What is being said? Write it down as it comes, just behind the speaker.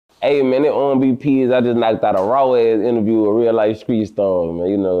Hey man, that OMB Peezy, I just knocked out a raw ass interview with real life street stars, man.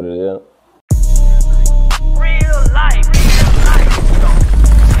 You know what it is. Real life.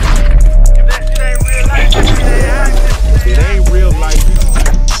 If that shit ain't real life, it ain't real life.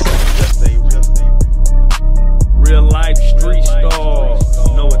 Just ain't real life street stars.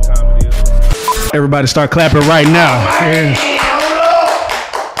 You know what time it is. Everybody start clapping right now. Yeah.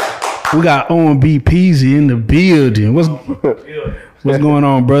 We got OMB Peezy in the building. What's going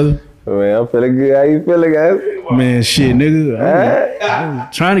on, brother? Man, I'm feeling good. How you feeling, guys? Man, shit, nigga.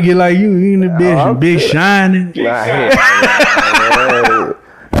 I'm trying to get like you. You in the business, big shining. I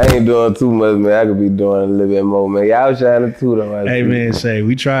ain't doing too much, man. I could be doing a little bit more, man. Y'all shining too, though. Hey, man, say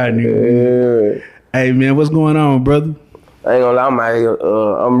we tried, nigga. Yeah. Hey, man, what's going on, brother? I ain't gonna lie, I'm out here.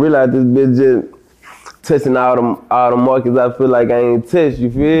 I'm really out this bitch just testing all the markets I feel like I ain't touched.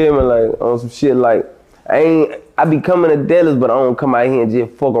 You feel me? Like on some shit like I be coming to Dallas, but I don't come out here and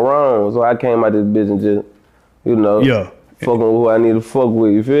just fuck around. So I came out this bitch and just, fucking with who I need to fuck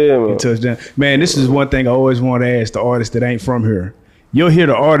with. You feel me? Touchdown. Man, this is one thing I always want to ask the artists that ain't from here. You'll hear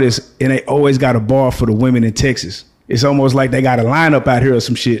the artists and they always got a bar for the women in Texas. It's almost like they got a lineup out here or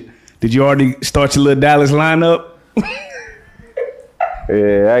some shit. Did you already start your little Dallas lineup?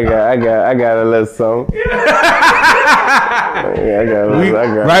 Yeah, I got a little something.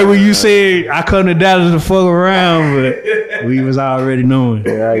 Right when you said I come to Dallas to fuck around, but we was already knowing.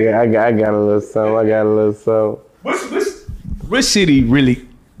 Yeah, I got a little something. Which city really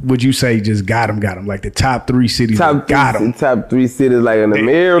would you say just got him? Like the top 3 cities that got him? Top 3 cities like in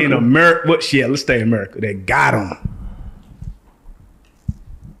America? In America. Let's stay in America. They got him.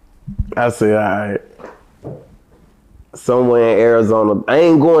 I say, all right. Somewhere in Arizona. I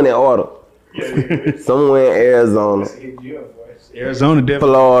ain't going in order. Somewhere in Arizona. Arizona, definitely.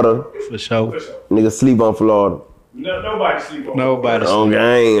 Florida. For sure. Nigga sleep on Florida. Nobody sleep on Nobody sleep.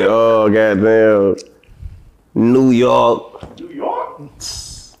 Okay. Oh, goddamn. New York.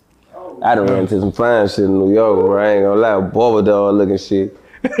 I done ran into some fine shit in New York, bro. I ain't gonna lie. Barber dog looking shit.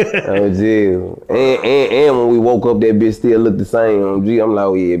 Oh, jail. And when we woke up, that bitch still looked the same. I'm like,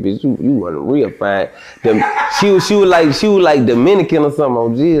 oh yeah, bitch, you wasn't real fine. She was like Dominican or something.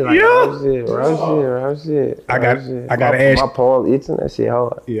 On G, like round shit. I gotta ask. My palms itching. That shit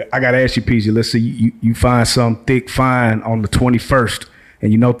hard. Yeah, I gotta ask you, Peezy. Let's say you find some thick fine on the 21st,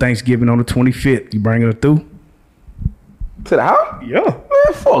 and you know Thanksgiving on the 25th. You bring her through to the house? Yeah.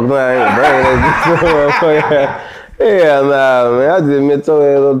 Man, fuck no, I ain't bringing that. Hell nah, man. I just met your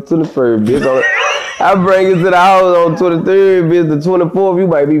ass on the 21st, bitch. I bring you to the house on 23rd, bitch. The 24th, you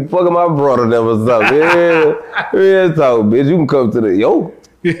might be fucking my brother them or something. Real talk, bitch. You can come to the, you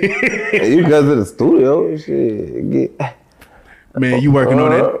can come to the studio. Shit. Man, you working on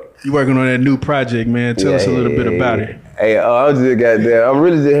that? You working on that new project, man? Tell us a little bit about it. Hey, I'm just goddamn. I'm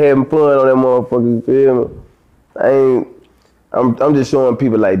really just having fun on that motherfucker. You feel me? I'm just showing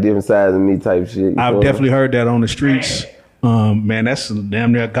people like different sides of me type shit. I've definitely heard that on the streets. Man, that's a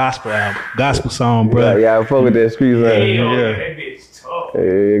damn near gospel album, gospel song, bro. Yeah, I fuck with that street song. That bitch tough.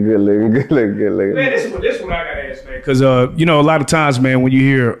 Yeah, good looking. Man, this one I gotta ask, man. Because a lot of times, man, when you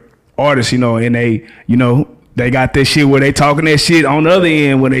hear artists, and they, they got that shit where they talking that shit on the other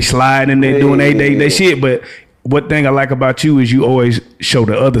end when they slide and they doing they shit, but. What thing I like about you is you always show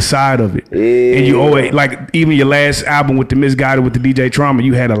the other side of it. Yeah. And you always, like, even your last album with the Misguided with the DJ Trauma,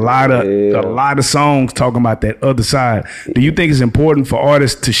 you had a lot of songs talking about that other side. Do you think it's important for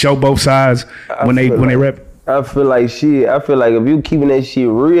artists to show both sides when they rap? I feel like if you keeping that shit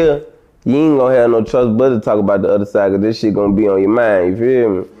real, you ain't gonna have no choice but to talk about the other side, because this shit gonna be on your mind, you feel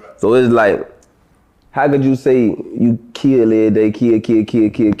me? So it's like, how could you say you kill every day,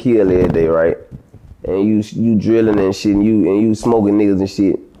 kill every day, right? And you drilling and shit, and you smoking niggas and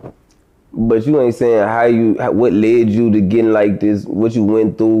shit, but you ain't saying what led you to getting like this, what you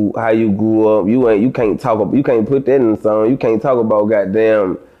went through, how you grew up. You can't put that in the song. You can't talk about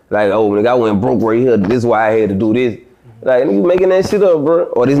goddamn like, oh nigga, I went broke right here. This is why I had to do this. Like, you making that shit up, bro.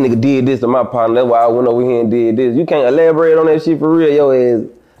 Or this nigga did this to my partner. That's why I went over here and did this. You can't elaborate on that shit for real. Your ass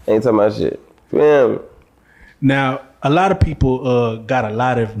ain't talking about shit. Feel me? Now, a lot of people got a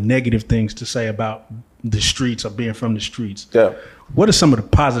lot of negative things to say about the streets or being from the streets. Yeah. What are some of the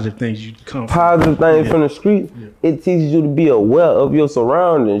positive things you come from? Positive things from the streets? Yeah. It teaches you to be aware of your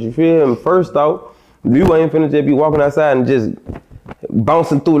surroundings. You feel me? First off, you ain't finna just be walking outside and just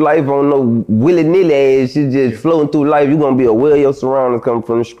bouncing through life on no willy-nilly ass shit, just floating through life. You gonna be aware of your surroundings coming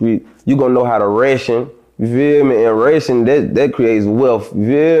from the street. You gonna know how to ration. You feel me? And ration, that creates wealth. You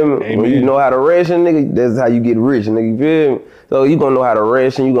feel me? Amen. When you know how to ration, nigga, that's how you get rich, nigga. You feel me? So you gonna know how to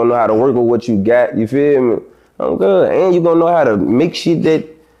ration, you gonna know how to work with what you got. You feel me? I'm good. And you gonna know how to make shit that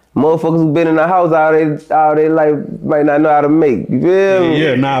Motherfuckers who been in the house all they life might not know how to make. You feel me?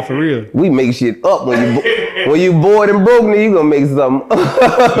 Yeah, nah, for real. We make shit up when you bored and broke, then you gonna make something.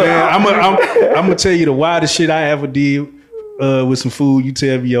 Man, I'm gonna tell you the wildest shit I ever did with some food. You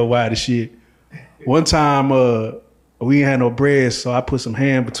tell me your wildest shit. One time, we ain't had no bread, so I put some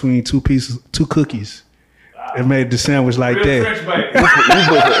ham between two cookies, and made the sandwich like that.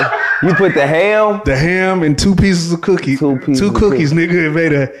 You put the ham? The ham and 2 pieces of cookie. Two cookies, nigga, and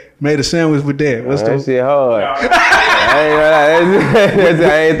made a sandwich with that. What's that shit hard. I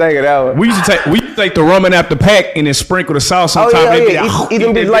ain't thinking that one. We used to take the ramen after pack and then sprinkle the sauce on top. Eat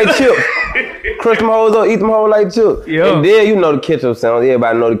them bitches like chips. Crush them hoes up, eat them hoes like chips. Yeah. And then you know the ketchup sandwich.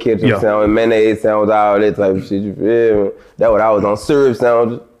 Everybody know the ketchup sandwich, mayonnaise sandwich, all that type of shit. You feel me? That's what I was on. Syrup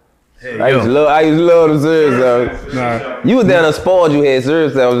sandwiches. Hey, I used to love the syrup sandwiches. Nah. You was down there spoiled. You had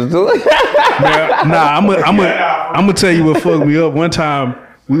syrup sandwiches too. I'm gonna tell you what fucked me up. One time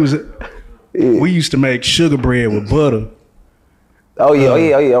we used to make sugar bread with butter. Oh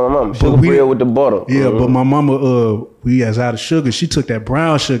yeah, my mama. Sugar bread with the butter. Yeah, but my mama, we as out of sugar. She took that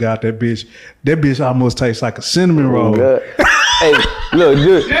brown sugar out that bitch. That bitch almost tastes like a cinnamon roll. Hey, look,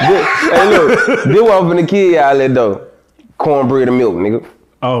 this what I'm finna kill y'all that though. Cornbread and milk, nigga.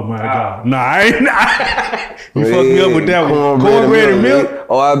 Oh my God. Nah, I ain't. You fucked me up with that one. Cornbread and milk?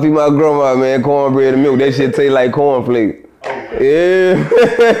 Oh, I be my grandma, man. Cornbread and milk. That shit taste like cornflakes. Yeah.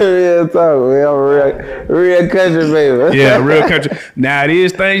 Real talk, man. I'm real country, baby. Yeah, real country. Now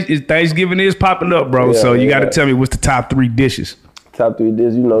Thanksgiving is popping up, bro. So you gotta tell me what's the top 3 dishes. Top 3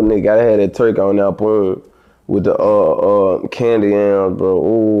 dishes, you know, nigga, gotta have that turkey on that boom with the candy yams, bro.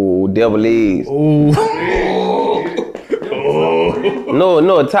 Ooh, devil eggs. Ooh. No,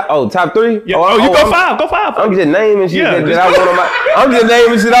 top 3? Yeah. You go 5. Go 5. I'm just naming shit that I want on my. I'm just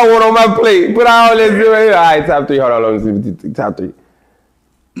naming shit I want on my plate. Put all that shit right here. All right, top 3. Hold on, let me see. Top 3.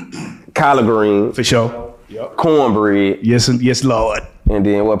 Collard green. For sure. Yep. Cornbread. Yes, Lord. And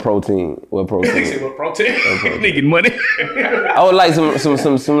then what protein? What protein? Nigga money. I would like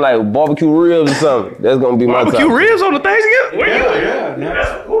some like barbecue ribs or something. That's gonna be my top. Barbecue ribs on the Thanksgiving?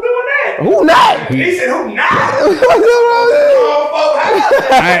 Yeah. Who doing that? Who not? He said who not?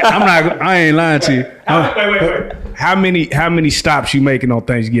 I ain't lying to you. Wait. How many stops you making on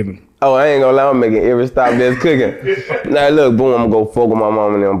Thanksgiving? Oh, I ain't gonna lie, I'm making every stop that's cooking. Now look, boom, I'm gonna go fuck with my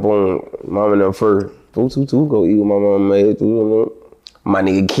mom and them, boom. Mom and them first. Go eat with my mom made. My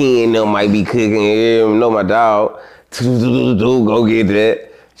nigga Ken them might be cooking. Yeah, know my dog. Go get that.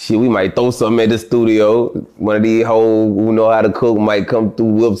 Shit, we might throw something at the studio. One of these hoes who know how to cook might come through,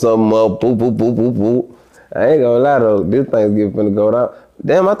 whip something up. Boop. I ain't gonna lie though, this Thanksgiving finna go down.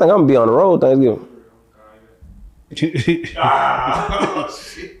 Damn, I think I'm gonna be on the road Thanksgiving.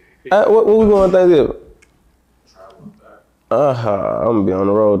 What we going Thanksgiving? I'm gonna be on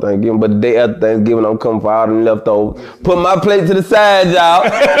the road Thanksgiving, but the day after Thanksgiving, I'm coming for all them leftovers. Put my plate to the side, y'all.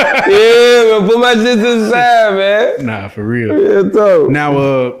 Yeah, man, put my shit to the side, man. Nah, for real. Yeah,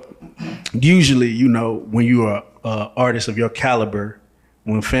 now, usually, you know, when you are an artist of your caliber,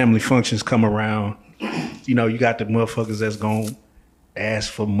 when family functions come around, you know, you got the motherfuckers that's gonna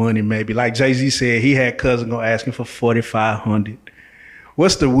ask for money, maybe. Like Jay-Z said, he had cousin gonna ask him for $4,500.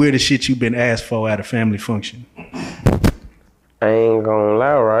 What's the weirdest shit you been asked for at a family function? I ain't gonna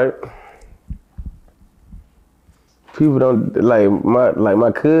lie, right? People don't like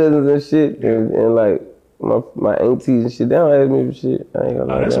my cousins and shit, and like my aunties and shit. They don't ask me for shit. I ain't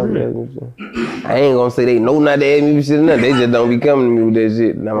gonna lie. That's they don't real. ask me for shit. I ain't gonna say they know not to ask me for shit or nothing. They just don't be coming to me with that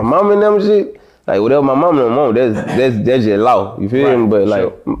shit. Now my mom and them shit, like whatever my mom and them want, that's just law. You feel me? But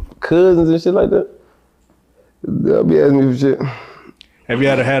like cousins and shit like that, they'll be asking me for shit. Have you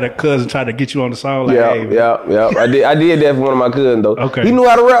ever had a cousin try to get you on the song? Like, Yeah. I did that for one of my cousins though. Okay. He knew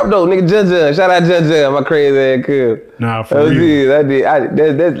how to rap though, nigga. Judge. Shout out Judge, my crazy ass cousin. Nah, for real. I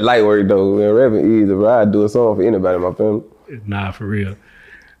did. That's light work though. Man, rapping easy, bro. I'd do a song for anybody in my family. Nah, for real.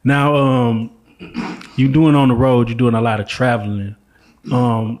 Now, you doing on the road, you're doing a lot of traveling.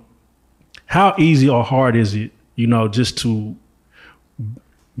 How easy or hard is it, you know, just to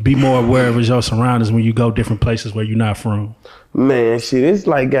be more aware of your surroundings when you go different places where you're not from? Man, shit, it's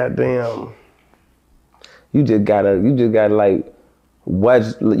like goddamn. You just gotta like watch.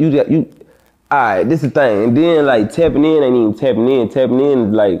 You. Alright, this is the thing, and then like tapping in ain't even tapping in. Tapping in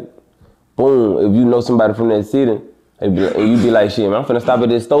is like, boom. If you know somebody from that city, and you be like, shit, man, I'm finna stop at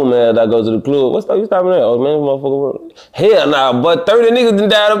this store, man. As I go to the club. What store you stopping at? Oh man, motherfucker. Hell nah, but 30 niggas done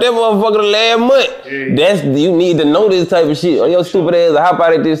died up that motherfucker the last month. That's you need to know this type of shit. Or your stupid ass to hop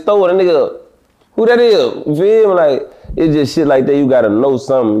out at this store, the nigga. Who that is? You feel me? Like, it's just shit like that. You gotta know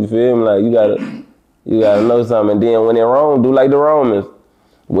something. You feel me? Like, you gotta know something. And then when they're wrong, do like the Romans.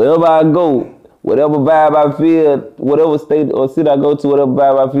 wherever I go, whatever vibe I feel, whatever state or city I go to, whatever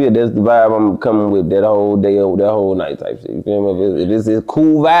vibe I feel, that's the vibe I'm coming with that whole day or that whole night type shit. You feel me? If it's a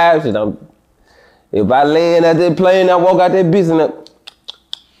cool vibe, shit, if I land at that plane, I walk out that bitch and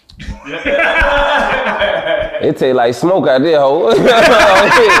it taste like smoke out there, ho. I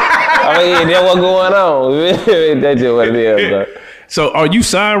mean, that's what's going on. That's just what it is, bro. So are you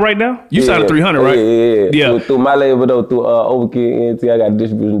signed right now? You signed 300, right? Yeah. Through my label though, through Overkill NT, I got a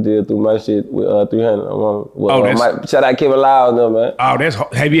distribution deal through my shit with 300. Shout out Kevin Liles though, man. Oh,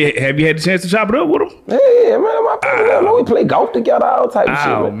 have you had the chance to chop it up with him? Yeah, man, my partner, we play golf together, all type of shit.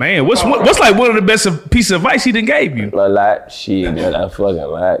 Oh man, what's like one of the best piece of advice he done gave you? A lot, shit, man, I fucking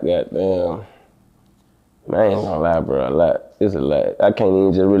lot, goddamn. Man, I ain't gonna lie, bro, a lot. It's a lot. I can't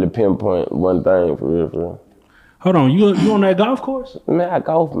even just really pinpoint one thing for real. Hold on, you on that golf course? Man, I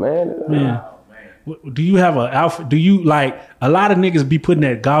golf, man. Do you have an outfit? Do you like a lot of niggas be putting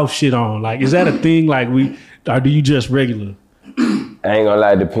that golf shit on? Like, is that a thing? Like or do you just regular? I ain't gonna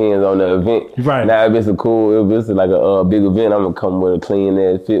lie, it depends on the event. Right. Now if it's like a big event, I'm gonna come with a clean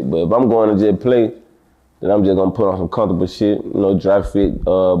ass fit. But if I'm going to just play, then I'm just gonna put on some comfortable shit, dry fit,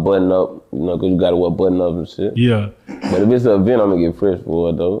 button up, cause you gotta wear button up and shit. Yeah. But if it's an event, I'm gonna get fresh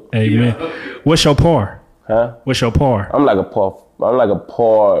for it though. Hey man, what's your par? Huh? What's your par? I'm like a par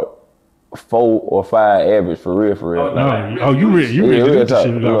 4 or 5 average for real. You really do this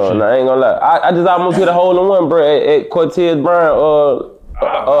shit. No, I ain't gonna lie. I just almost hit a hole in one, bro, at Cortez Brown.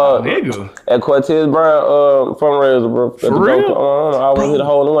 Nigga. At Cortez Brown fundraiser, bro. For real? I almost hit a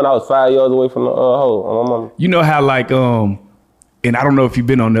hole in one. I was 5 yards away from the hole. On my mama. You know how like and I don't know if you've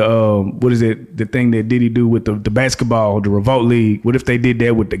been on the what is it, the thing that Diddy do with the basketball, the Revolt League. What if they did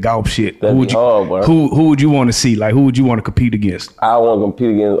that with the golf shit? That'd be hard, bro. Who would you want to see? Like, who would you want to compete against? I want to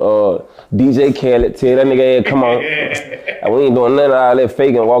compete against DJ Khaled. Tell that nigga, hey, come on. We ain't doing none of all that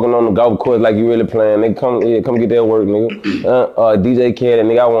faking, walking on the golf course like you really playing. They come get that work, nigga. DJ Khaled,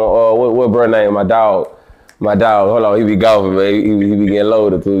 nigga, I want what bro name? My dog. Hold on, he be golfing, man. He be getting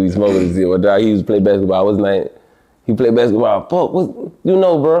loaded too. He smoking and shit. My dog, he used to play basketball. What's his name? He played basketball. Fuck,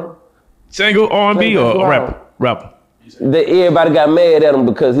 bro? Single, R&B, or rapper? Everybody got mad at him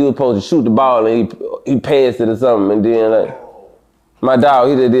because he was supposed to shoot the ball and he passed it or something. And then my dog,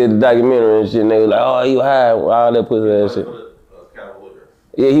 he just did the documentary and shit. And they was like, oh, you high? All that pussy ass shit.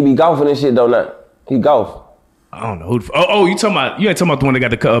 Yeah, he be golfing and shit though now. He golf. I don't know who. You ain't talking about the one that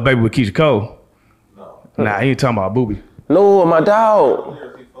got the baby with Keisha Cole? No. Nah, he ain't talking about Booby. No, my dog.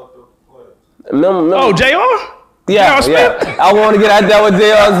 Oh, JR? Yeah. I want to get out there with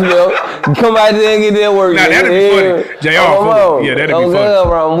J.R. Smith. Come out there and get that work. Nah, that'd be funny. J.R. Yeah, that'd be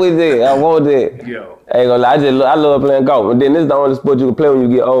funny. I'm with that. I want that. Yo. I ain't gonna lie, I love playing golf. And then this is the only sport you can play when you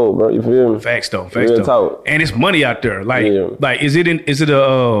get old, bro. You feel me? Facts though. Talk. And it's money out there. Like is it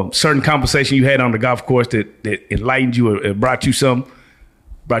a certain conversation you had on the golf course that enlightened you or brought you some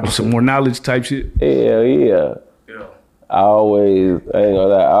more knowledge type shit? Yeah. I ain't gonna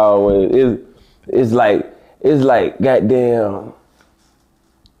lie, it's like goddamn.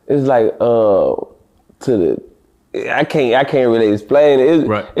 It's like I can't really explain it.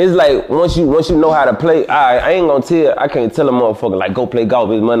 It's like once you know how to play, I can't tell a motherfucker like go play golf.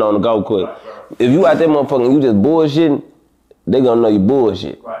 There's money on the golf course. If you out there motherfucker and you just bullshitting, they gonna know you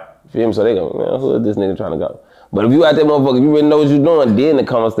bullshit. Right. Feel me? So they gonna, man, who is this nigga trying to go? But if you out there motherfucker, you really know what you doing, then the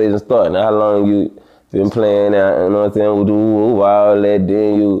conversation start. Now how long you been playing out, you know what I'm saying? All that,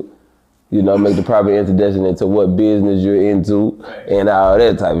 then you know, make the proper introduction into what business you're into and all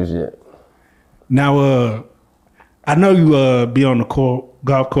that type of shit. Now, I know you be on the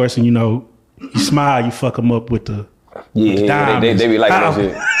golf course and, you know, you smile, you fuck them up with the diamonds. They be like that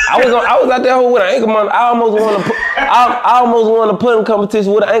shit. I was out there with an ankle monitor. I almost won a putting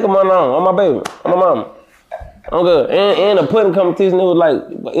competition with an ankle monitor on my baby, on my mama. I'm good. And a putting competition, it was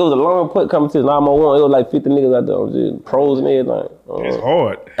a long putt competition. I almost won. It was like 50 niggas out there, shit, pros and everything. It's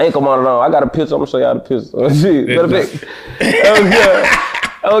hard. Ankle monitor on. I got a picture. I'm gonna show y'all the picture. Oh, shit.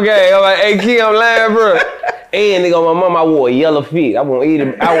 Okay. I'm like, hey, kid, I'm lying, bro. And nigga, my mom, I wore a yellow fit. I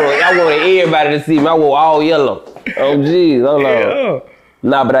wanted everybody to see me. I wore all yellow. Oh, jeez. I'm like,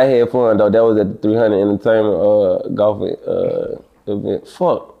 nah, but I had fun though. That was at the 300 Entertainment golfing event.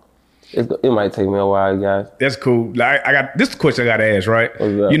 Fuck. It might take me a while, guys. That's cool. Like, I got this question I gotta ask, right?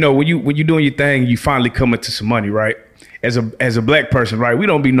 You know, when you doing your thing, you finally come into some money, right? As a black person, right? We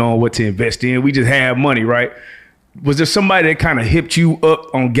don't be knowing what to invest in. We just have money, right? Was there somebody that kind of hipped you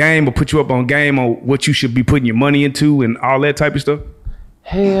up on game or put you up on game on what you should be putting your money into and all that type of stuff?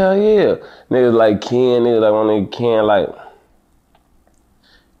 Hell yeah. Niggas like Ken, niggas like one nigga Ken, like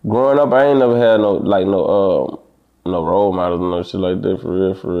growing up I ain't never had no no role models, no shit like that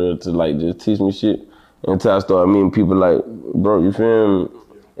for real, to like just teach me shit. Until I started meeting people like, bro, you feel me?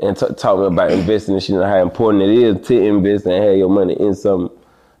 And talk me about investing and shit and how important it is to invest and have your money in something.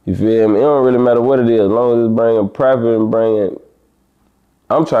 You feel me? It don't really matter what it is, as long as it's bringing profit and bringing.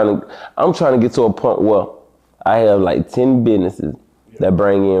 I'm trying to get to a point where I have like 10 businesses that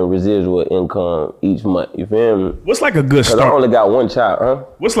bring in residual income each month. You feel me? What's like a good start? Because I only got one child, huh?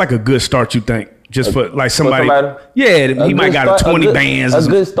 What's like a good start, you think? Just for like somebody? Yeah, he might got 20 bands. A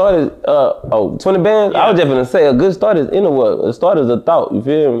good start is, 20 bands? Yeah. I was just going to say, a good start is anywhere. A start is a thought, you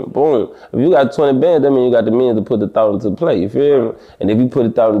feel me? Boom. If you got 20 bands, that means you got the means to put the thought into play, you feel me? And if you put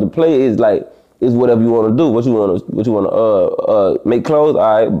the thought into play, it's like, it's whatever you want to do. What you want to make clothes? All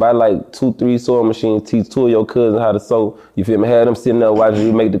right, buy like 2-3 sewing machines. Teach 2 of your cousins how to sew. You feel me? Have them sitting there watching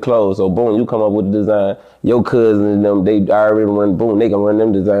you make the clothes. So boom, you come up with the design. Your cousins and them, they already run. Boom, they can run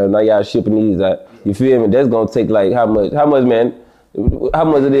them designs. Now y'all shipping these out. You feel me? That's gonna take like how much, man? How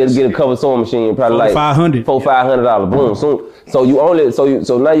much it is to get a cover sewing machine? Probably like $400-$500. Boom.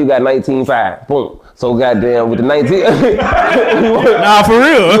 So now you got 19.5. Boom. So goddamn with the 19. Nah, for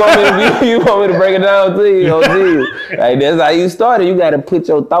real. You want me to break it down to you? Like that's how you started. You gotta put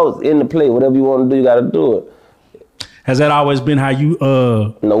your thoughts into play. Whatever you want to do, you gotta do it. Has that always been how you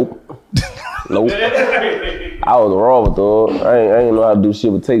Nope. I was wrong, dog. I ain't know how to do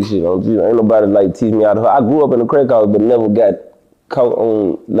shit but take shit on you. Ain't nobody like teach me how to. I grew up in a crack house but never got caught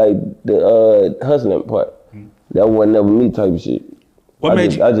on like the hustling part. That wasn't never me type of shit. I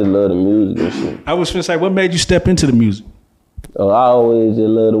just love the music and shit. I was gonna say, what made you step into the music? I always just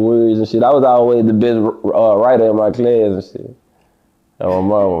love the words and shit. I was always the best writer in my class and shit. And my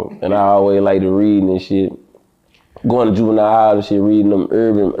mama. And I always liked to read and shit. Going to juvenile hall and shit, reading them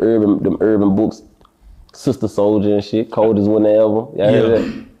urban books. Sister Soldier and shit. Coldest one ever. Y'all heard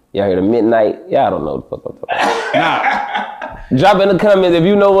that? Y'all heard of Midnight? Y'all don't know what the fuck I'm talking about. Nah. Drop it in the comments if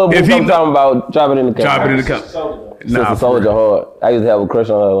you know what book I'm talking about. Drop it in the comments. Drop it in the comments. Sister Soldier hard. I used to have a crush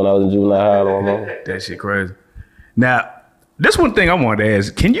on her when I was in juvenile hall. That shit crazy. Now, this one thing I wanted to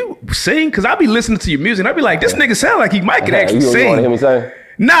ask: can you sing? Because I be listening to your music, and I be like, this nigga sound like he might could actually sing. You want to hear me sing?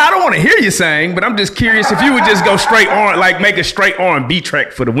 Nah, I don't want to hear you sing, but I'm just curious if you would just go straight on, like make a straight R&B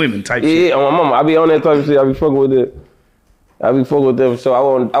track for the women type shit. Yeah, on my mama. I be on that type of shit. I be fucking with it. I be fucking with that for sure.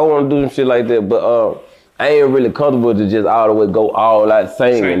 I want to do some shit like that, but I ain't really comfortable to just all the way go all out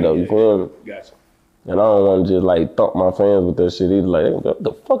singing though. You feel me? Gotcha. And I don't want to just like thump my fans with that shit either. Like, what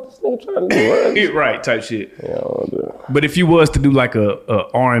the fuck this nigga trying to do? Right? Right, type shit. Yeah, I don't want to do it. But if you was to do like a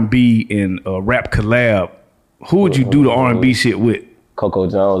R&B and a rap collab, who would you do the R&B shit with? Coco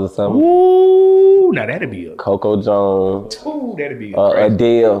Jones or something. Ooh, now that'd be a Coco Jones. Ooh, that'd be a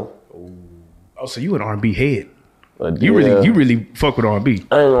Adele. Oh, so you an R&B head? Adele. You really fuck with R&B. I ain't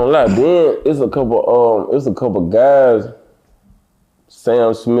gonna lie. Then it's a couple guys.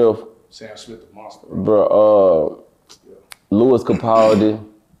 Sam Smith, the monster. Bro, Louis Capaldi.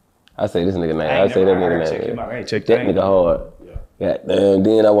 I say this nigga name. I say that nigga name. That nigga hard. Yeah.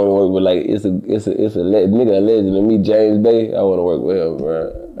 Then I want to work with like it's a nigga a legend to me, James Bay. I want to work with him, bro.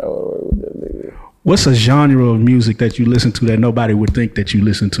 I want to work with that nigga. What's a genre of music that you listen to that nobody would think that you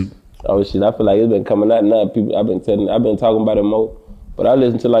listen to? Oh shit, I feel like it's been coming out now. People, I've been talking about it more. But I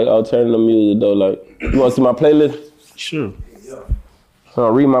listen to like alternative music though. Like, you want to see my playlist? Sure. So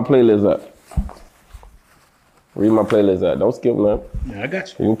read my playlist out. Read my playlist out. Don't skip nothing. Yeah, I got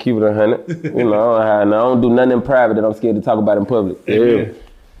you. You can keep it 100. You know, I don't do nothing in private that I'm scared to talk about in public. Yeah.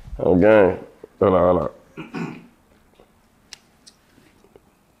 Okay. Hold on.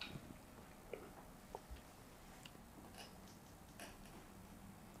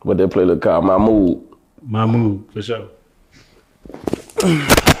 What that playlist called? My Mood. My Mood, for sure.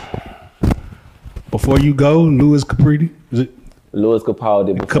 Before you go, Louis Capaldi. Is it? Louis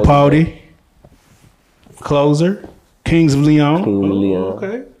Capaldi. Capaldi. Closer. Kings of Leon.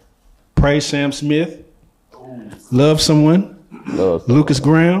 Okay. Praise Sam Smith. Love Someone. Lucas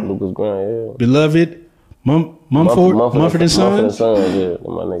Graham. Yeah. Beloved. Mumford and Sons. Yeah,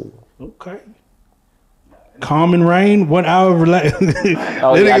 my nigga. Okay. Calm and Rain. 1 hour relax. That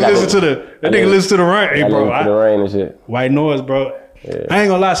nigga listen to the rain, hey, bro. Listen to the rain and shit. White noise, bro. Yeah. I ain't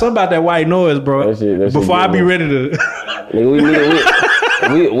gonna lie, something about that white noise, bro. Before I be ready to.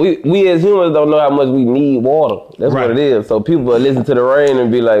 we as humans don't know how much we need water. That's right. What it is. So people will listen to the rain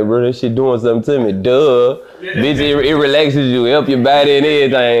and be like, bro, this shit doing something to me. Duh. Bitch, it relaxes you, help your body and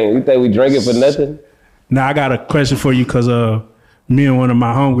everything. You think we drink it for nothing? Now, I got a question for you because me and one of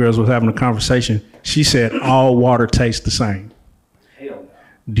my homegirls was having a conversation. She said all water tastes the same. Hell no.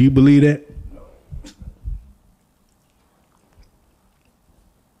 Do you believe that? No.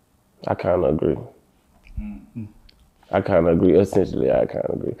 I kind of agree. I kind of agree. Essentially, I kind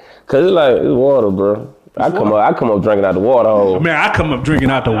of agree. Cause it's like it's water, bro. I come up drinking out the water hole. Man, I come up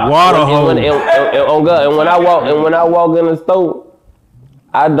drinking out the water hole. And when I walk in the store,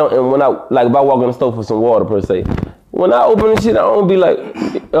 I don't. And when I if I walk in the store for some water per se, when I open the shit, I don't be like,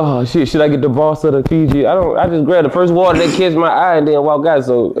 oh shit, should I get the boss of the Fiji? I just grab the first water that catch my eye and then walk out.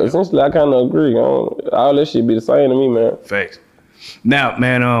 So essentially, I kind of agree. All that shit be the same to me, man. Facts. Now,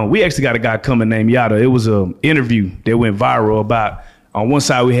 man, we actually got a guy coming named Yada. It was an interview that went viral about. On one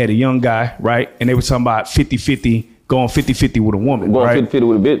side, we had a young guy, right? And they were talking about 50-50, going 50-50 with a woman, going right? 50-50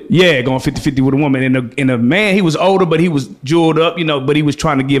 with a bitch? Yeah, going 50-50 with a woman. And the man, he was older, but he was jeweled up, but he was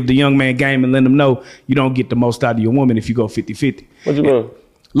trying to give the young man game and let him know you don't get the most out of your woman if you go 50-50. What you mean?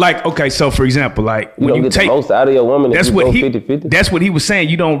 Like, okay, so for example, like you when don't you get take the most out of your woman if you go 50-50? That's what he was saying.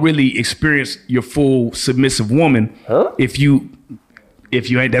 You don't really experience your full submissive woman if you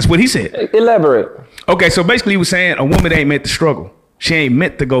ain't. That's what he said. Elaborate. Okay, so basically he was saying a woman ain't meant to struggle. She ain't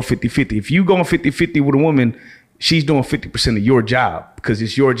meant to go 50-50. If you going 50-50 with a woman, she's doing 50% of your job because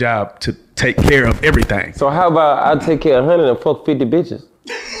it's your job to take care of everything. So how about I take care of 100 and fuck 50 bitches?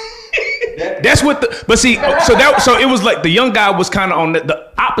 That's what so it was like the young guy was kind of on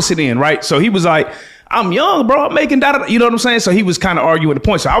the opposite end, right? So he was like, I'm young, bro. I'm making that. You know what I'm saying? So he was kind of arguing the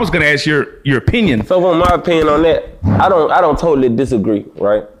point. So I was gonna ask your opinion. So from my opinion on that, I don't totally disagree,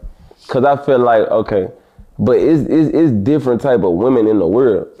 right? Because I feel like but it's different type of women in the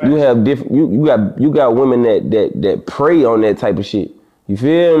world. You have different. You got women that prey on that type of shit. You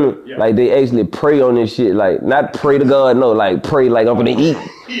feel me? Yeah. Like they actually pray on this shit. Like not pray to God, no. Like pray like I'm gonna eat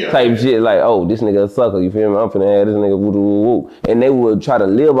type shit. Like this nigga a sucker. You feel me? I'm finna have this nigga woo woo woo. And they will try to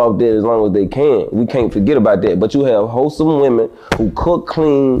live off that as long as they can. We can't forget about that. But you have wholesome women who cook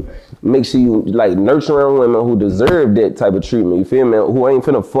clean. Make sure you like nurturing women who deserve that type of treatment. You feel me? Who ain't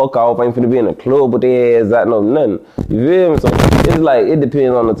finna fuck off, ain't finna be in a club with their ass out, no nothing. You feel me? So it's like it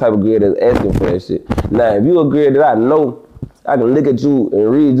depends on the type of girl that's asking for that shit. Now if you a girl that I know I can look at you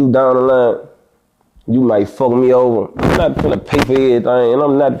and read you down the line, you might fuck me over. I'm not finna pay for everything and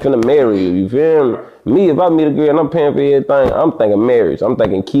I'm not finna marry you. You feel me? Me, if I meet a girl and I'm paying for everything, I'm thinking marriage. I'm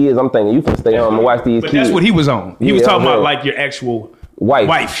thinking kids. I'm thinking you can stay home and watch these kids. That's what he was on. He was talking about like your actual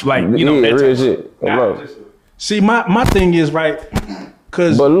wife, like that real shit. Nah, see, my thing is right,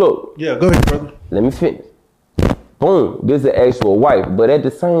 cause. But look, yeah, go ahead, brother. Let me finish. Boom, this is an actual wife, but at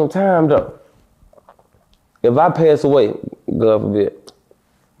the same time though, if I pass away, God forbid,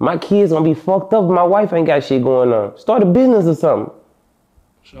 my kids gonna be fucked up if my wife ain't got shit going on. Start a business or something.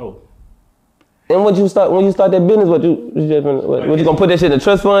 So. And when you start that business, what you gonna put that shit in the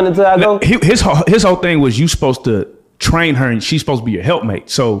trust fund until I go? His whole thing was you supposed to train her and she's supposed to be your helpmate.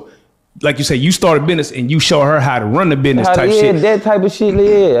 So, like you say, you start a business and you show her how to run the business shit. That type of shit,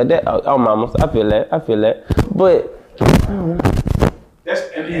 yeah. Mama, I feel that. But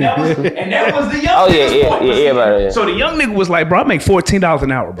and that was the young oh yeah. So the young nigga was like, bro, I make $14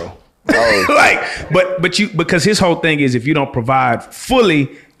 an hour, bro. Oh. Because his whole thing is if you don't provide fully,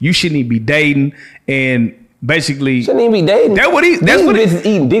 you shouldn't even be dating and basically shouldn't even be dating. That's what bitches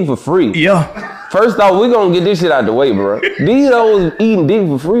eating dick for free. Yeah. First off, we gonna get this shit out the way, bro. These hoes eating dick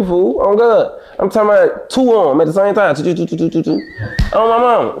for free, fool. Oh God. I'm talking about two on them at the same time. Two. On my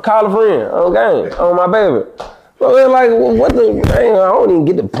mom, call a friend. On game, on my baby. So it's like, what the? I don't even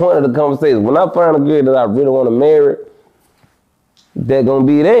get the point of the conversation. When I find a girl that I really want to marry, that gonna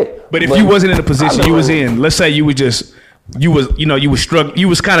be that. But if you wasn't in the position you was in, let's say you was struggling, you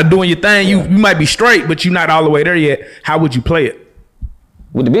was kind of doing your thing. You might be straight, but you're not all the way there yet. How would you play it?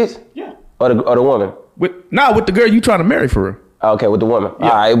 With the bitch? Yeah. Or the woman? With the girl you trying to marry for real. Okay, with the woman. Yeah.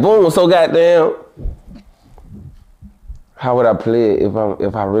 All right, boom. So goddamn, how would I play it if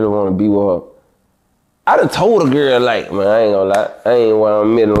I really want to be with her? I done told a girl like, man, I ain't gonna lie, I ain't what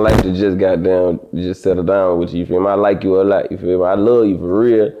I'm in life to just settle down with you. You feel me? I like you a lot. You feel me? I love you for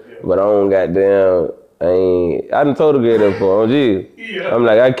real, but I don't I done told a girl that before. Yeah. I'm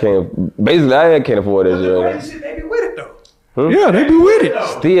like, I can't afford that shit. They be with it though. Yeah, they be with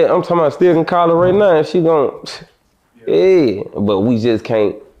it. Still, I'm talking about still can call her right now and she gon' yeah, but we just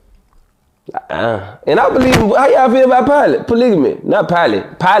can't. And I believe, how y'all feel about polygamy? Not poly.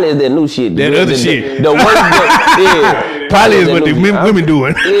 Poly is that new shit. That other shit. The worst, yeah. Poly is what the women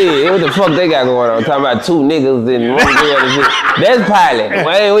doing. Yeah, what the fuck they got going on? Talking about two niggas and one girl and shit. That's poly.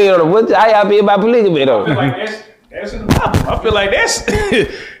 How y'all feel about polygamy though? I feel like that's in the Bible. I feel like that's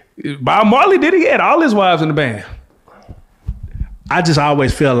Bob Marley did he had all his wives in the band. I just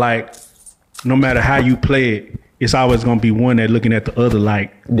always feel like no matter how you play it, it's always gonna be one that looking at the other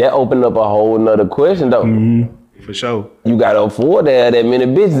like. That opened up a whole nother question though. Mm-hmm. For sure. You gotta afford that many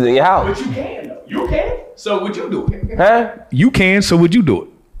bitches in your house. But you can though. You can. So would you do it? Huh? You can, so would you do it?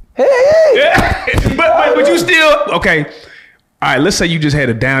 Hey. but you still okay. All right, let's say you just had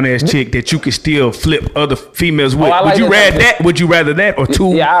a down ass chick that you could still flip other females with. I like would you that rather that? Would you rather that or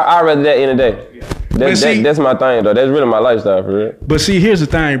two? Yeah, I'd rather that in the day. That's my thing though. That's really my lifestyle for real. But see, here's the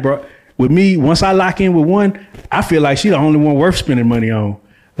thing, bro. With me, once I lock in with one, I feel like she the only one worth spending money on.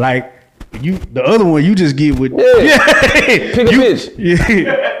 Like the other one, you just get with. Yeah. Pick a bitch.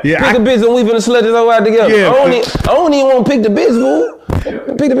 Yeah. Pick a bitch and we finna slut this all out together. Yeah, I don't even want to pick the bitch, fool.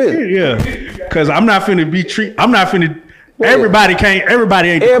 Pick the bitch. Yeah. Cause I'm not finna everybody ain't Everybody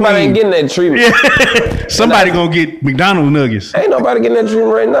ain't getting that treatment. Yeah. Somebody gonna get McDonald's nuggets. Ain't nobody getting that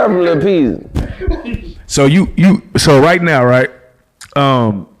treatment right now from Lil Peezy. So right now, right?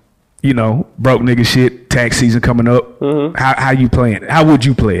 You know, broke nigga shit, tax season coming up. Mm-hmm. How you playing? How would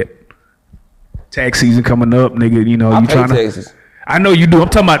you play it? Tax season coming up, nigga, you know, I you pay trying to taxes. I know you do. We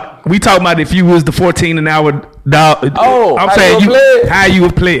talking about if you was the 14 an hour dog. Oh, I'm how saying you play it? how you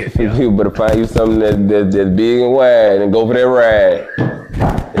would play it. You better find you something that's big and wide and go for that ride.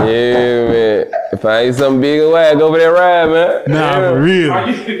 Yeah, man. Find you something big and wide, go for that ride, man. Nah, yeah. for real.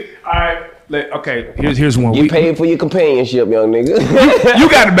 All right. Okay, here's one. You paid for your companionship, young nigga. You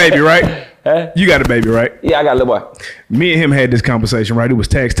got a baby, right? Huh? You got a baby, right? Yeah, I got a little boy. Me and him had this conversation, right? It was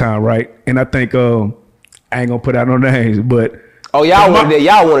tax time, right? And I think I ain't gonna put out no names, but y'all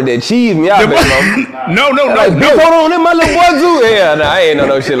wanted that cheese, me. Y'all no. Like, hold on, that my little boy too. Yeah, nah, I ain't know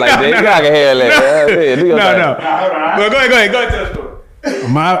no shit like that. Y'all can have that. No. Well, go ahead, tell the story.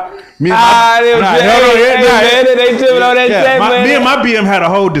 Me and my BM had a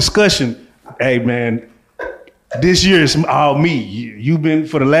whole discussion. Hey man, this year is all me. You've been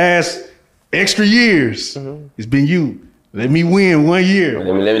for the last extra years. Mm-hmm. It's been you. Let me win 1 year.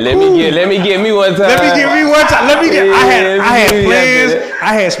 Let me get me one time. I had plans.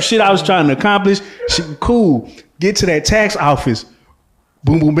 I had some shit I was trying to accomplish. Shit, cool. Get to that tax office.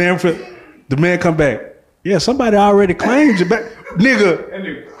 Boom, boom, bam. The man come back. Yeah, somebody already claimed you back.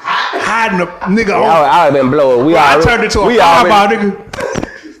 Nigga, hiding the nigga. I have been blowing. I turned into a fireball, nigga.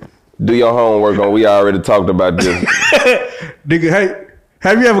 Do your homework on. We already talked about this. Nigga, hey.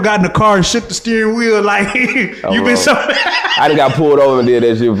 Have you ever gotten in the car and shook the steering wheel like you been so? I done got pulled over and did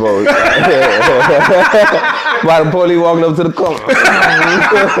that shit before. By the police walking up to the car.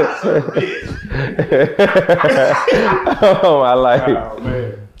 Oh my life. Oh,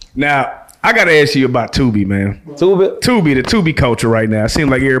 man. Now I gotta ask you about Tubi, man. Tubi, the Tubi culture right now. It seems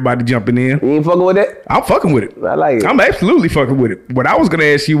like everybody jumping in. You ain't fucking with that? I'm fucking with it. I like it. I'm absolutely fucking with it. What I was gonna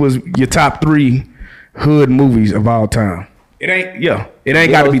ask you was your top 3 hood movies of all time. It ain't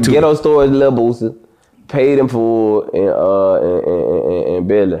got to be Tubi. Ghetto Stories, Lil Boosie, Paid in Full, and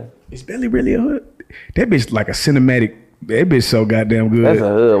Belly. Is Belly really a hood? That bitch like a cinematic. That bitch so goddamn good. That's a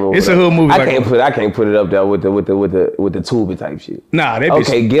hood movie. It's a hood movie. I can't put it up there with the Tubi type shit. Nah, that bitch.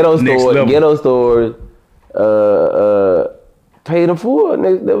 Okay, Ghetto Stories, Paid in Full.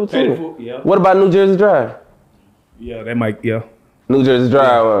 That was Paid in Full, yeah. What about New Jersey Drive? Yeah, that might. Yeah. New Jersey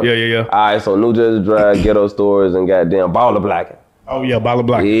Drive. Yeah. All right, so New Jersey Drive, Ghetto Stories, and goddamn Baller Blacking. Oh yeah, Baller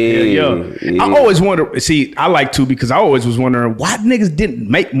Blacking. Yeah. I always wonder. See, I like Tubi because I always was wondering why niggas didn't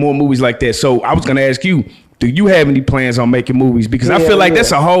make more movies like that. So I was gonna ask you, do you have any plans on making movies? Because I feel like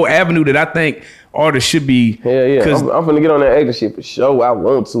that's a whole avenue that I think artists should be. Yeah. I'm finna get on that acting shit for sure. I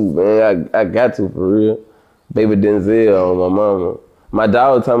want to, man. I got to for real. Baby Denzel on my mama. My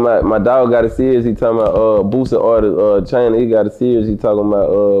dog got a series. He talking about boosting artists. China, he got a series. He talking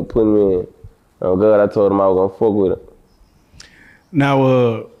about putting me in. Oh God, I told him I was gonna fuck with it.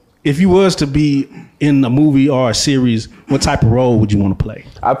 Now, if you was to be in a movie or a series, what type of role would you want to play?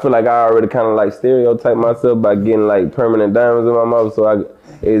 I feel like I already kind of like stereotype myself by getting like permanent diamonds in my mouth. So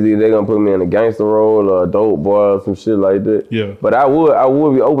either they gonna put me in a gangster role or a dope boy or some shit like that. Yeah. But I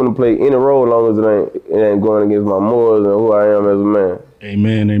would be open to play any role as long as it ain't going against my morals and who I am as a man.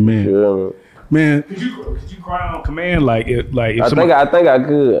 Amen. Yeah, man. Could you cry on command like if I think I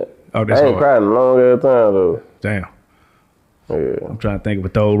could. Oh, that's I ain't cried in a long ass time though. Damn. Yeah. I'm trying to think of a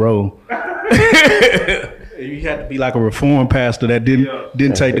third role. You had to be like a reform pastor that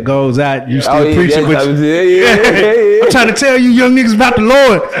didn't take the goals out. You still preaching, but yeah. I'm trying to tell you, young niggas, about the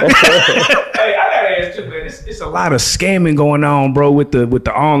Lord. Hey, I gotta ask you, man. It's a lot of scamming going on, bro, with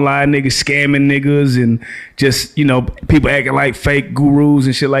the online niggas scamming niggas and just people acting like fake gurus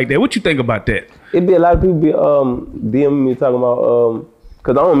and shit like that. What you think about that? It be a lot of people be DMing me talking about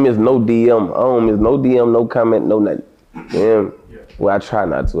cause I don't miss no DM. I don't miss no DM, no comment, no nothing. Damn. Well, I try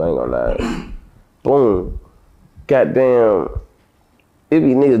not to. I ain't gonna lie. Boom. Goddamn. It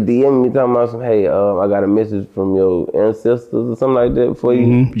be niggas DMing me talking about some, hey, I got a message from your ancestors or something like that for you.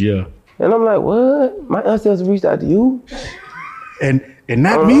 Mm-hmm. Yeah. And I'm like, what? My ancestors reached out to you? And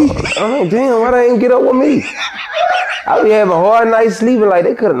not me. I'm like, damn, why they ain't get up with me? I be having a hard night sleeping, like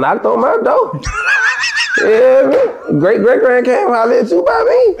they could have knocked on my door. Yeah, man. Great-great-grand came holler at you by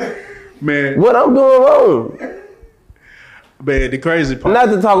me. Man. What I'm doing wrong? Man, the crazy part. Not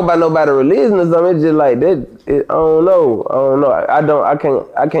to talk about nobody's religion or something. It's just like that. I don't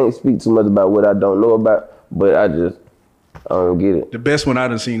know. I can't speak too much about what I don't know about. But I don't get it. The best one I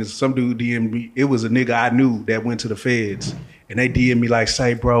done seen is some dude DM'd me. It was a nigga I knew that went to the feds. And they DM'd me like,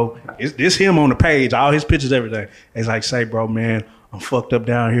 say, bro, it's him on the page, all his pictures, everything. It's like, say, bro, man, I'm fucked up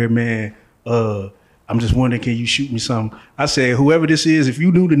down here, man. I'm just wondering, can you shoot me something? I said, whoever this is, if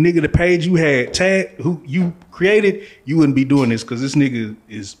you knew the nigga the page you had tagged, who you created, you wouldn't be doing this because this nigga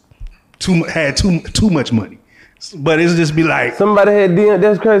had too much money. But it's just be like somebody had DM.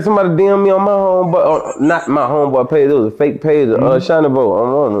 That's crazy. Somebody DM me on my homeboy, not my homeboy page. It was a fake page. Shiny Boy.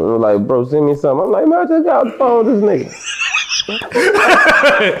 I'm on it. I'm like, bro, send me something. I'm like, man, I just got off the phone with this nigga.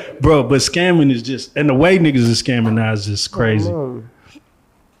 Bro, but scamming is just, and the way niggas is scamming now is just crazy.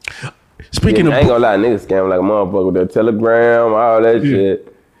 Speaking of, I ain't gonna lie, niggas scam like a motherfucker with their Telegram, all that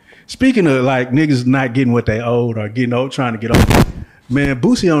shit. Speaking of like niggas not getting what they owed or getting old, trying to get old, man,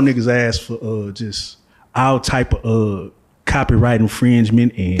 Boosie on niggas ass for just all type of copyright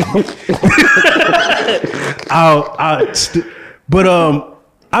infringement and but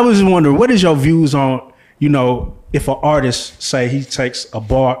I was just wondering, what is your views on, you know, if an artist say he takes a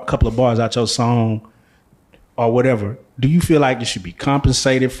couple of bars out your song or whatever, do you feel like it should be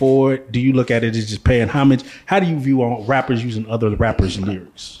compensated for it? Do you look at it as just paying homage? How do you view on rappers using other rappers'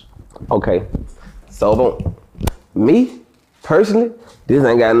 lyrics? Okay, so me personally, this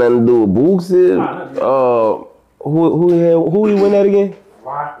ain't got nothing to do with Boosie. Who he win that again?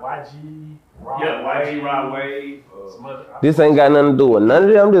 YG, Rod Wave. This ain't got nothing to do with none of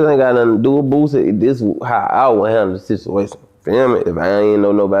them. This ain't got nothing to do with Boosie. This is how I would handle the situation. Feel me? If I ain't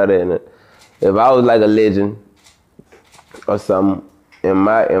know nobody in it. If I was like a legend or something, and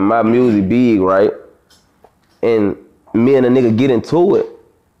my music big, right? And me and a nigga get into it,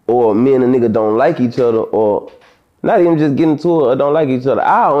 or me and a nigga don't like each other, or not even just get into it or don't like each other.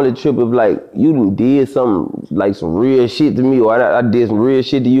 I only trip if like you done did something, like some real shit to me, or I did some real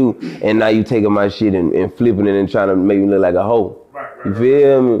shit to you, and now you taking my shit and flipping it and trying to make me look like a hoe. You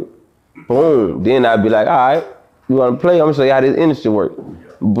feel me? Boom. Then I'd be like, all right, you wanna play? I'm gonna show you how this industry works.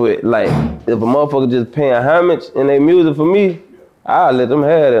 But like, if a motherfucker just paying homage in their music for me, I'll let them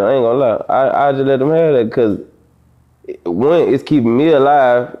have it. I ain't gonna lie. I just let them have it because one, it's keeping me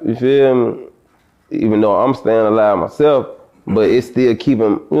alive. You feel me? Even though I'm staying alive myself, but it's still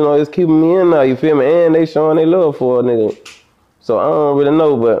keeping, it's keeping me in now. You feel me? And they showing their love for a nigga. So I don't really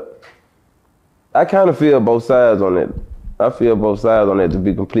know, but I kind of feel both sides on it. I feel both sides on it, to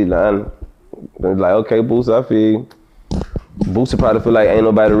be completely honest. It's like, okay, Boosie, I feel you. Boosie probably feel like ain't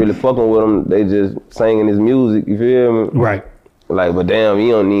nobody really fucking with him. They just singing his music, you feel me? Right. Like, but damn,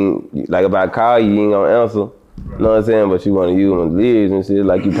 you don't need, like if I call you, you ain't gonna answer. You know what I'm saying? But you wanna use my lyrics and shit,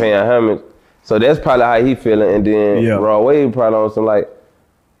 like you paying homage. So that's probably how he feeling. And then Raw Wave probably on some like,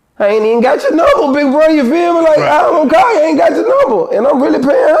 I ain't even got your number, big bro, you feel me? Like, I don't call you, I ain't got your number. And I'm really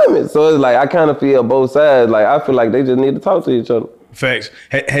paying homage. So it's like, I kind of feel both sides. Like, I feel like they just need to talk to each other. Facts.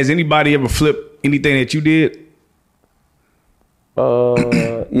 Has anybody ever flipped anything that you did?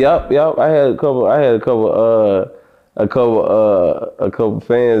 Yep. I had a couple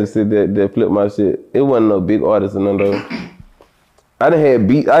fans that flipped my shit. It wasn't no big artist or none of those. I done had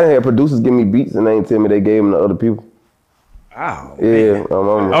producers give me beats and they ain't tell me they gave them to other people. Wow. Yeah.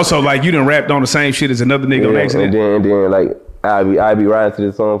 Also, like you done rapped on the same shit as another nigga on accident. And then like I be riding to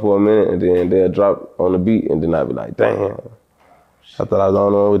this song for a minute and then they'll drop on the beat and then I be like, damn. I thought I was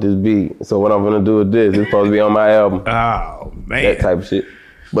on with this beat. So what I'm gonna do with this? It's supposed to be on my album. Oh man. That type of shit.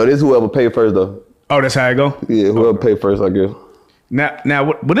 But it's whoever pay first though. Oh, that's how it go? Yeah, whoever pay first, I guess.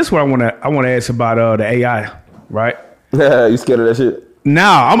 Now, but this is what I wanna ask about the AI, right? You scared of that shit?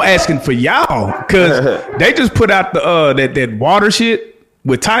 Nah, I'm asking for y'all because they just put out the that water shit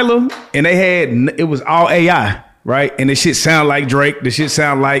with Tyler, and it was all AI, right? And the shit sound like Drake, the shit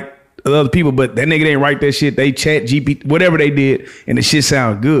sound like other people, but that nigga didn't write that shit. They chat GPT, whatever they did, and the shit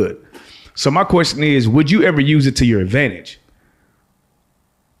sound good. So my question is, would you ever use it to your advantage?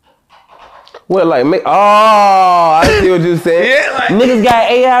 Well, like, I see what you're saying. Yeah, like, niggas got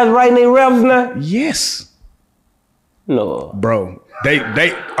AIs writing their raps now? Yes. No. Bro. They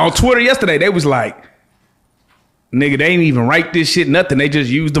on Twitter yesterday, they was like, nigga, they ain't even write this shit, nothing. They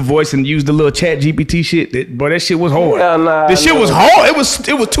just used the voice and used the little chat GPT shit. Boy, that shit was hard. Yeah, nah, this shit was hard. It was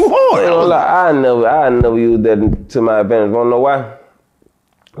too hard. I never used that to my advantage. Wanna know why?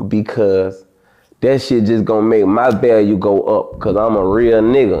 because that shit just gonna make my value go up. Cause I'm a real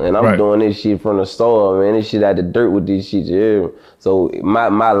nigga and I'm doing this shit from the start, man. This shit out the dirt with this shit, yeah. So my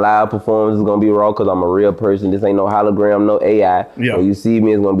live performance is gonna be raw cause I'm a real person. This ain't no hologram, no AI. Yeah. When you see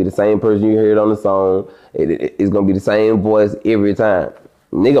me, it's gonna be the same person you heard on the song. It's gonna be the same voice every time.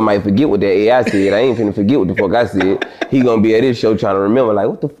 Nigga might forget what that AI said. I ain't finna forget what the fuck I said. He gonna be at this show trying to remember, like,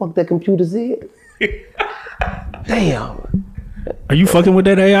 what the fuck that computer said? Damn. Are you fucking with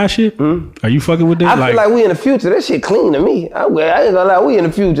that AI shit? Are you fucking with that? I feel like we in the future. That shit clean to me. I ain't gonna lie, we in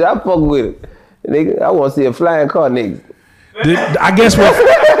the future. I fuck with it. Nigga, I want to see a flying car, nigga. I guess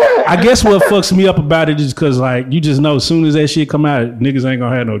what fucks me up about it is because like you just know as soon as that shit come out, niggas ain't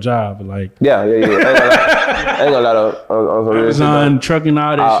gonna have no job. Like yeah. I ain't gonna lie on some real shit. Amazon, trucking,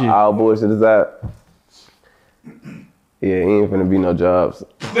 all that shit. All bullshit aside. Yeah, ain't finna be no jobs.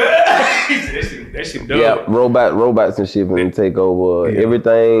 that shit dope. Yeah, robots and shit finna take over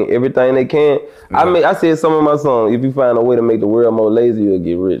everything they can. Yeah. I mean, I said some of my songs. If you find a way to make the world more lazy, you'll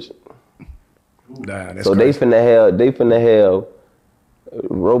get rich. Nah, that's so crazy. they finna have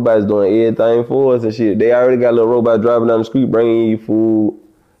robots doing everything for us and shit. They already got a little robot driving down the street bringing you food.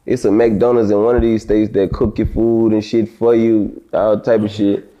 It's a McDonald's in one of these states that cook your food and shit for you, all type of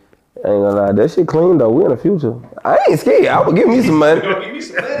shit. I ain't gonna lie, that shit clean though. We in the future. I ain't scared. I will give me some money.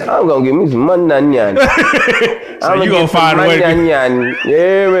 I'm gonna give me some money, nyan. So you gonna find a way to get...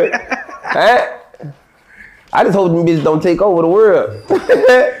 Yeah, man. I just hope them bitches don't take over the world.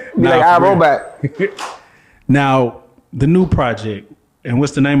 Be like iRobot. Now, the new project, and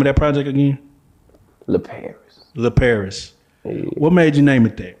what's the name of that project again? Le Paris. Le Paris. Yeah. What made you name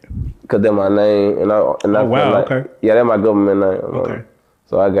it that? Cause that's my name, and I wow, like, okay. Yeah, that's my government name. Okay.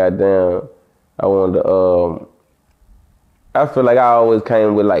 So I got down. I wanted to. I feel like I always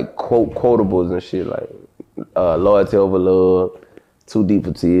came with like quotables and shit like loyalty over love, too deep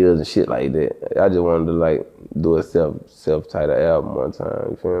for tears and shit like that. I just wanted to like do a self-titled album one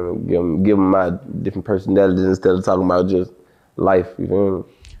time. You feel me? Give them my different personalities instead of talking about just life. You feel me?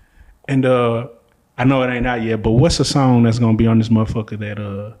 And I know it ain't out yet, but what's a song that's gonna be on this motherfucker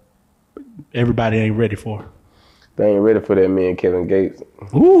that everybody ain't ready for? They ain't ready for that, me and Kevin Gates.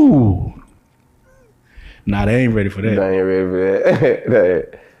 Ooh. Nah, they ain't ready for that. They ain't ready for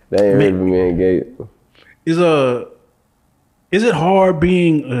that. They ain't ready for me and Gates. Is it hard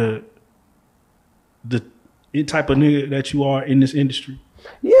being the type of nigga that you are in this industry?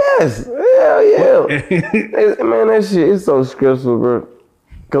 Yes. Hell yeah. Man, that shit is so stressful, bro.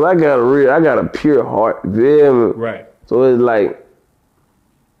 Cause I got a pure heart. You feel me? Right. So it's like,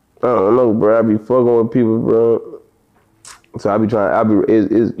 I don't know, bro. I be fucking with people, bro. So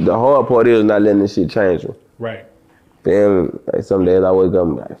the hard part is not letting this shit change me. Right. Feel me? Like some days I wake up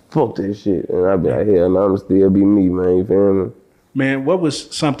and be like, fuck this shit. And I be like, hell no, I'm still be me, man. You feel me? Man, what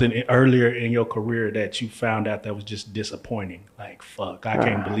was something earlier in your career that you found out that was just disappointing? Like, fuck, I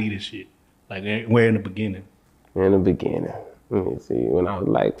can't believe this shit. Like, where in the beginning? In the beginning. Let me see. When I was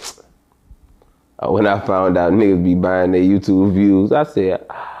like, when I found out niggas be buying their YouTube views, I said,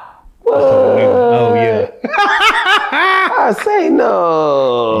 what? Oh, yeah. I say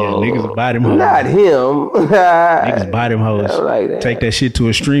no. Yeah, niggas buy them hoes. Not him. Niggas buy them hoes. Like that. Take that shit to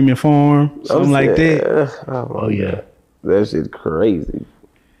a streaming farm, something like that. Oh yeah. That shit's crazy.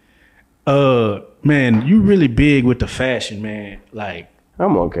 Man, you really big with the fashion, man. Like,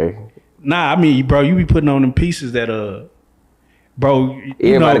 I'm okay. Nah, I mean, bro, you be putting on them pieces that, bro.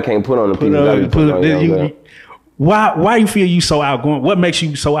 Everybody can't put on the pieces. Why you feel you so outgoing? What makes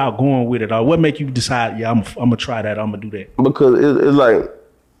you so outgoing with it? Or what make you decide, yeah, I'm gonna try that, I'm gonna do that? Because it's like,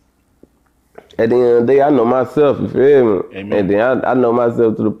 at the end of the day, I know myself, you feel me? Amen. And then I know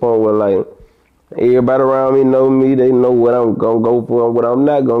myself to the point where like, everybody around me know me, they know what I'm gonna go for and what I'm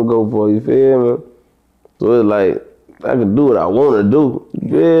not gonna go for, you feel me? So it's like, I can do what I wanna do, you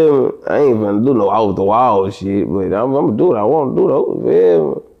feel me? I ain't gonna do no off the wall shit, but I'm gonna do what I wanna do though, you feel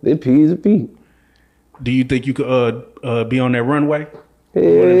me? They P's a P. Do you think you could be on that runway? Yeah.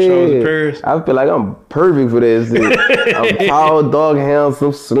 One of them shows in Paris? I feel like I'm perfect for that shit. I'm tall, dark,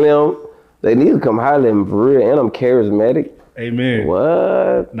 handsome, slim. They need to come holler at me for real, and I'm charismatic. Amen.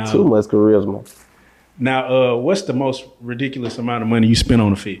 What? Now, too much charisma. Now, what's the most ridiculous amount of money you spent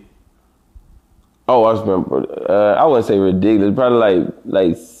on a fit? Oh, I spent. I wouldn't say ridiculous. Probably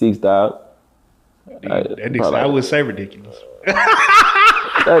like $6,000. I would say ridiculous.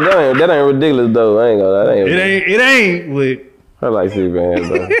 that ain't ridiculous though. I ain't gonna lie. It ain't. But I like $6,000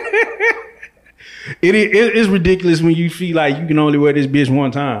 though. It is ridiculous when you feel like you can only wear this bitch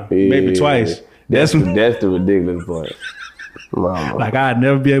one time, maybe twice. That's the ridiculous part. Mama. Like I'd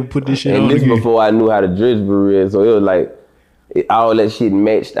never be able to put this shit on. And this again. before I knew how to dress for real. So it was like all that shit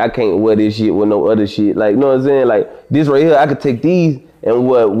matched. I can't wear this shit with no other shit. Like, you know what I'm saying? Like this right here, I could take these and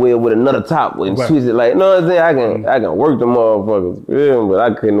wear with another top and switch it. Like, you know what I'm saying? I can work the motherfuckers. Yeah, but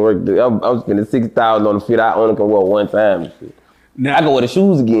I couldn't work. I'm spending $6,000 on the fit. I only can wear one time. And shit. Now I can wear the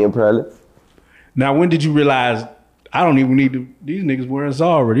shoes again, probably. Now, when did you realize I don't even need to? These niggas wearing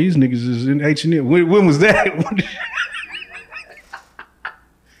Zara. These niggas is in H&M. When was that?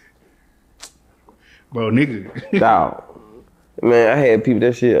 Bro, nigga. Dog. Man, I had peeped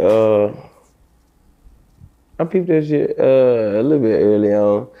that shit. I peeped that shit a little bit early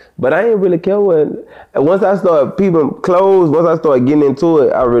on, but I ain't really care what. Once I started peeping clothes, once I started getting into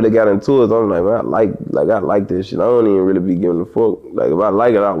it, I really got into it. So I'm like, man, I like this shit. I don't even really be giving a fuck. Like if I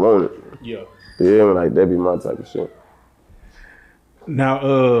like it, I want it. Yeah. Yeah, like that be my type of shit.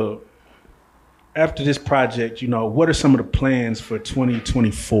 Now, after this project, you know, what are some of the plans for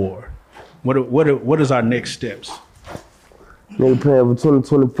 2024? What is our next steps? Nigga playing for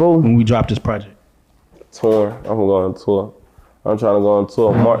 2024 when we drop this project. Tour. I'm gonna go on tour. I'm trying to go on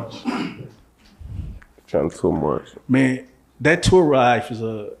tour March. Trying to tour March. Man, that tour life is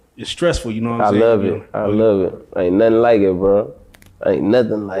stressful. You know what I'm saying? I love it. I love it. Ain't nothing like it, bro. Ain't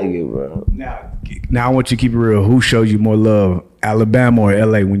nothing like it, bro. Now I want you to keep it real. Who shows you more love, Alabama or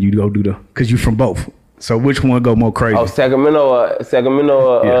LA when you go do because you from both. So which one go more crazy? Oh, Sacramento. I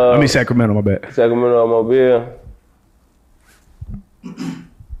mean Sacramento. My bad. Sacramento, Mobile.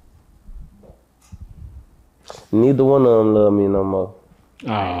 Neither one of them love me no more.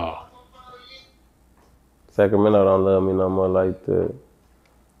 Oh. Sacramento don't love me no more like that.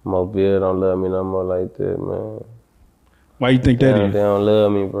 Mobile don't love me no more like that, man. Why you think that is? They don't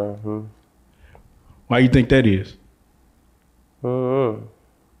love me, bro. Why you think that is? Oh,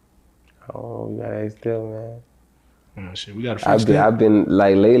 you gotta ask them, man. Oh, shit, we gotta fix that. I've been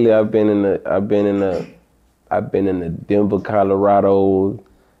like lately. I've been in the Denver, Colorado,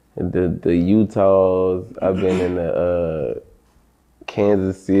 the Utahs. I've been in the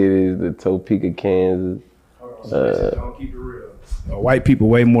Kansas City, the Topeka, Kansas. Don't keep it real. White people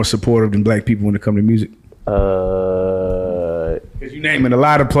way more supportive than black people when it comes to music. Because you naming a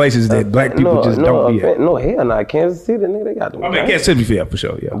lot of places that black people don't be at. No, hell nah. Kansas City, nigga, they got them. I mean, Kansas City, yeah, for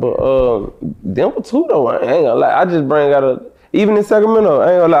sure, yeah. But Denver too, though. I ain't gonna lie. I just bring out even in Sacramento,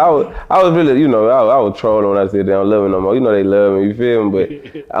 I ain't gonna lie. I was really, you know, I was trolling when I said they don't love me no more. You know they love me, you feel me? But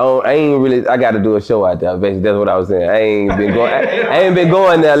I ain't really. I got to do a show out there. Basically, that's what I was saying. I ain't been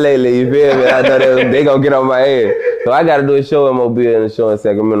going there lately. You feel me? I thought they gonna get on my ass. So I got to do a show in Mobile and a show in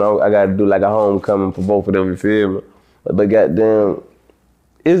Sacramento. I got to do like a homecoming for both of them. You feel me? But goddamn,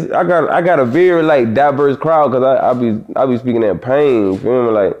 I got a very like diverse crowd because I be speaking that pain. You feel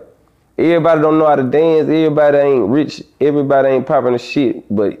me? Like everybody don't know how to dance. Everybody ain't rich. Everybody ain't popping the shit.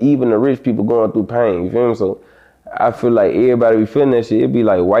 But even the rich people going through pain. You feel me? So I feel like everybody be feeling that shit. It be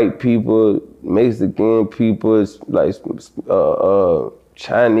like white people, Mexican people, like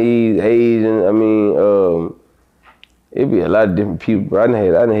Chinese, Asian. I mean, it be a lot of different people. Bro. I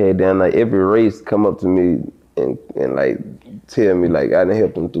done had down like every race come up to me and like tell me like I done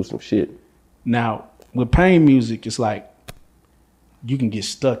help them through some shit. Now with pain music, it's like you can get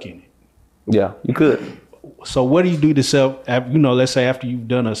stuck in it. Yeah, you could. So what do you do to self? You know, let's say after you've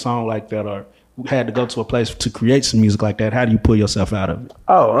done a song like that or had to go to a place to create some music like that, how do you pull yourself out of it?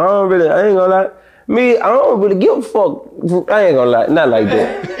 Oh, I ain't gonna lie. Me, I don't really give a fuck. I ain't gonna lie. Not like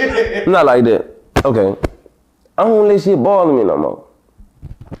that. Not like that. Okay. I don't let shit bother me no more.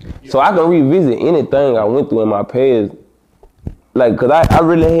 So I can revisit anything I went through in my past. Like, cause I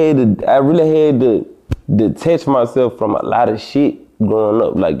really had to detach myself from a lot of shit growing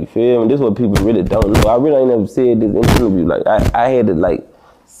up. Like, you feel me? This is what people really don't know. I really ain't never said this in the interview. Like, I had to like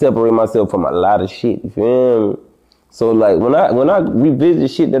separate myself from a lot of shit. You feel me? So like when I revisit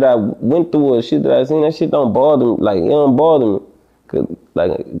shit that I went through or shit that I seen, that shit don't bother me. Like, it don't bother me. Cause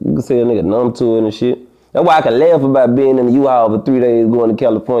like you can say a nigga numb to it and shit. That's why I can laugh about being in the U-Haul for 3 days going to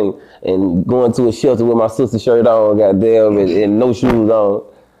California and going to a shelter with my sister's shirt on, goddamn, and no shoes on.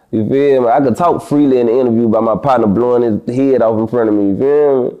 You feel me? I could talk freely in the interview about my partner blowing his head off in front of me. You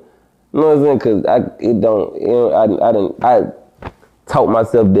feel me? You know what I'm saying? Cause I taught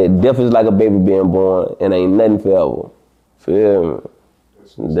myself that death is like a baby being born and ain't nothing forever. Feel me?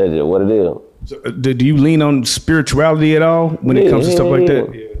 That's just what it is. So, do you lean on spirituality at all when it comes to stuff like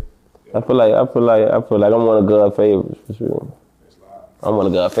that? Yeah. I feel like I'm one of God's favorites for sure. I'm one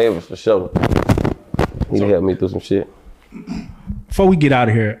of God's favorites for sure. He helped me through some shit. Before we get out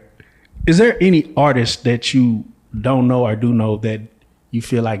of here, is there any artist that you don't know or do know that you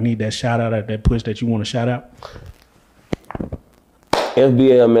feel like need that shout out or that push that you want to shout out?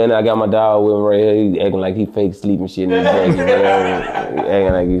 FBL, man, I got my dog with him right here. He acting like he fake sleep and shit in his bed. He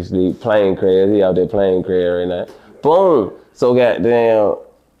acting like he sleep. Plane crash. He out there plane crash right now. Boom. So goddamn,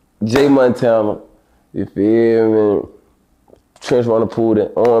 Jay Montana, you feel me? Trench Runner Pool,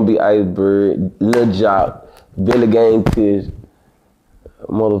 OMB Iceberg, Lil Jock, Billy Game Tish,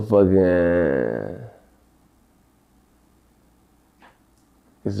 motherfucking.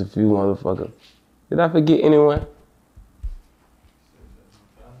 It's a few motherfuckers. Did I forget anyone?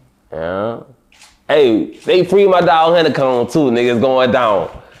 Yeah. Hey, they free my dog Honeycomb too, niggas going down.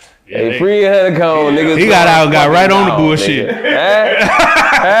 Yeah, they free Honeycomb, niggas. He got out and got right on the bullshit.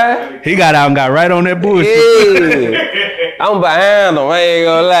 He got out and got right on that bullshit. Yeah. I'm behind him, I ain't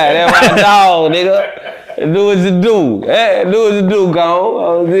gonna lie. That's my dog, nigga. Do what you do. Do what you do,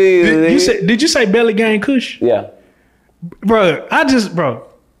 Cone. Did you say Belly Gang Kush? Yeah. Bro, I just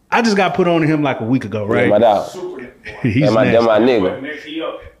got put on him like a week ago, right? Yeah, my dog. He's my nigga.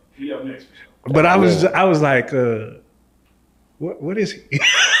 He up next. But I was like, what is he?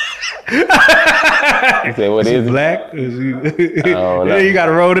 You say, what is he? Black? Is he? I don't know. You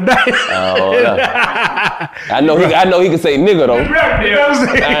gotta roll the dice. I don't know. I know he can say nigga though.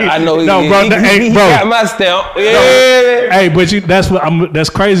 I know he got my stamp. Yeah. No. Hey, but that's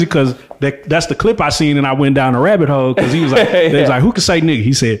crazy because that's the clip I seen and I went down a rabbit hole because he was like, who can say nigga?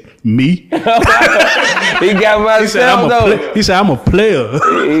 He said, me. He got my stamp though. He said, I'm a player.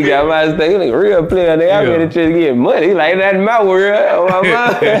 He got my stamp. He like a real player. Nigga, I'm ready to get money. He like, that's my world.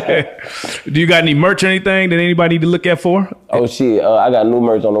 Do you got any merch or anything that anybody need to look at for? Oh shit, I got new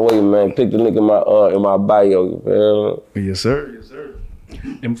merch on the way, man. Click the link in my bio. You feel me? Yes, sir. Yes, sir.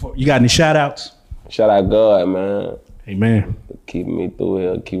 You got any shout outs? Shout out God, man. Amen. Keeping me through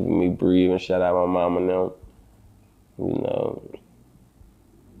here, keeping me breathing. Shout out my mom and them. You know,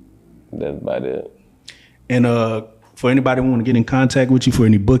 that's about it. And for anybody who want to get in contact with you for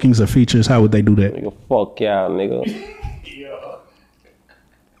any bookings or features, how would they do that? Nigga, fuck y'all, nigga.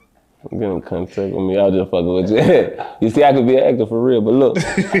 Get in contact with me. I'll just fucking with you. You see, I could be an actor for real, but look,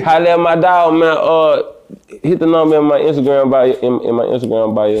 holla at my dog, man. Hit the number in my Instagram bio. In my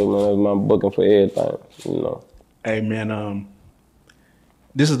Instagram bio, man. That's my booking for everything. You know. Hey, man.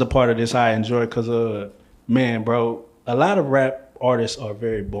 This is the part of this I enjoy because, man, bro, a lot of rap artists are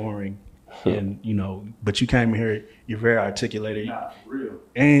very boring, and but you came here, you're very articulated, real,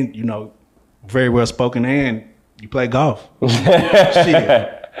 and very well spoken, and you play golf.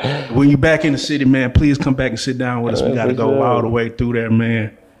 Shit. When you back in the city, man, please come back and sit down with us. We got to go all the way through there,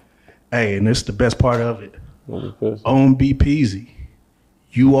 man. Hey, and this is the best part of it. OMB Peezy,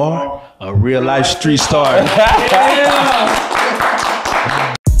 you are a real life street star.